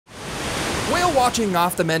Whale watching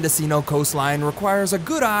off the Mendocino coastline requires a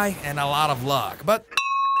good eye and a lot of luck, but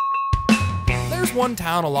there's one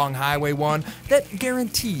town along Highway 1 that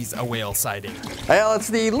guarantees a whale sighting. Well, it's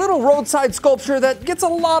the little roadside sculpture that gets a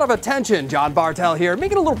lot of attention. John Bartell here,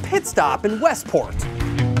 making a little pit stop in Westport.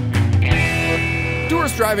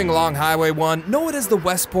 Tourists driving along Highway 1 know it as the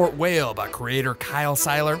Westport Whale, but creator Kyle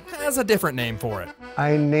Seiler has a different name for it.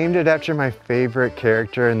 I named it after my favorite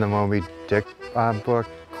character in the Moby Dick book,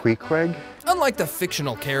 Queequeg. Unlike the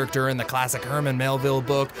fictional character in the classic Herman Melville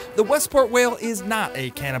book, the Westport Whale is not a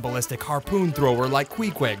cannibalistic harpoon thrower like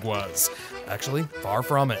Queequeg was. Actually, far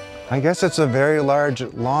from it. I guess it's a very large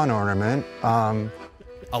lawn ornament.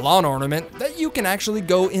 A lawn ornament that you can actually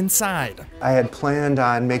go inside. I had planned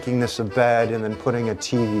on making this a bed and then putting a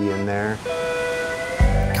TV in there.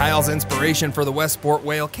 Kyle's inspiration for the Westport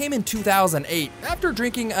Whale came in 2008 after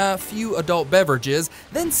drinking a few adult beverages,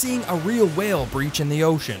 then seeing a real whale breach in the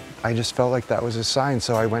ocean. I just felt like that was a sign,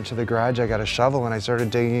 so I went to the garage, I got a shovel, and I started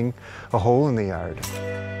digging a hole in the yard.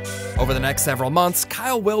 Over the next several months,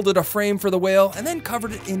 Kyle welded a frame for the whale and then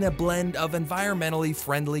covered it in a blend of environmentally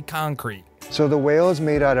friendly concrete. So the whale is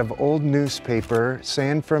made out of old newspaper,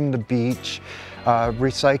 sand from the beach,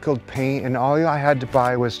 recycled paint, and all I had to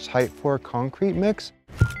buy was Type 4 concrete mix.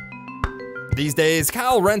 These days,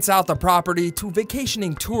 Kyle rents out the property to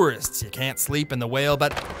vacationing tourists. You can't sleep in the whale,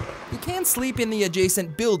 but you can sleep in the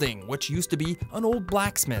adjacent building, which used to be an old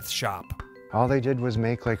blacksmith shop. All they did was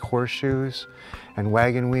make like horseshoes and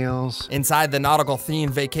wagon wheels. Inside the nautical-themed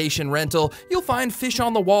vacation rental, you'll find fish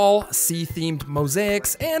on the wall, sea-themed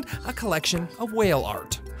mosaics, and a collection of whale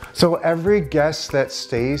art. So every guest that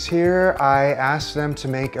stays here, I ask them to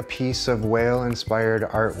make a piece of whale-inspired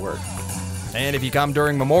artwork. And if you come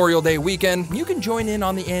during Memorial Day weekend, you can join in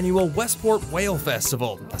on the annual Westport Whale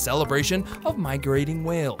Festival, a celebration of migrating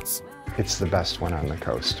whales. It's the best one on the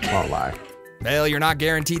coast, won't lie. Well, you're not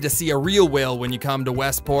guaranteed to see a real whale when you come to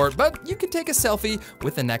Westport, but you can take a selfie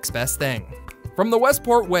with the next best thing. From the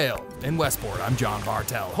Westport Whale in Westport, I'm John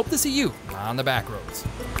Bartell. Hope to see you on the Backroads.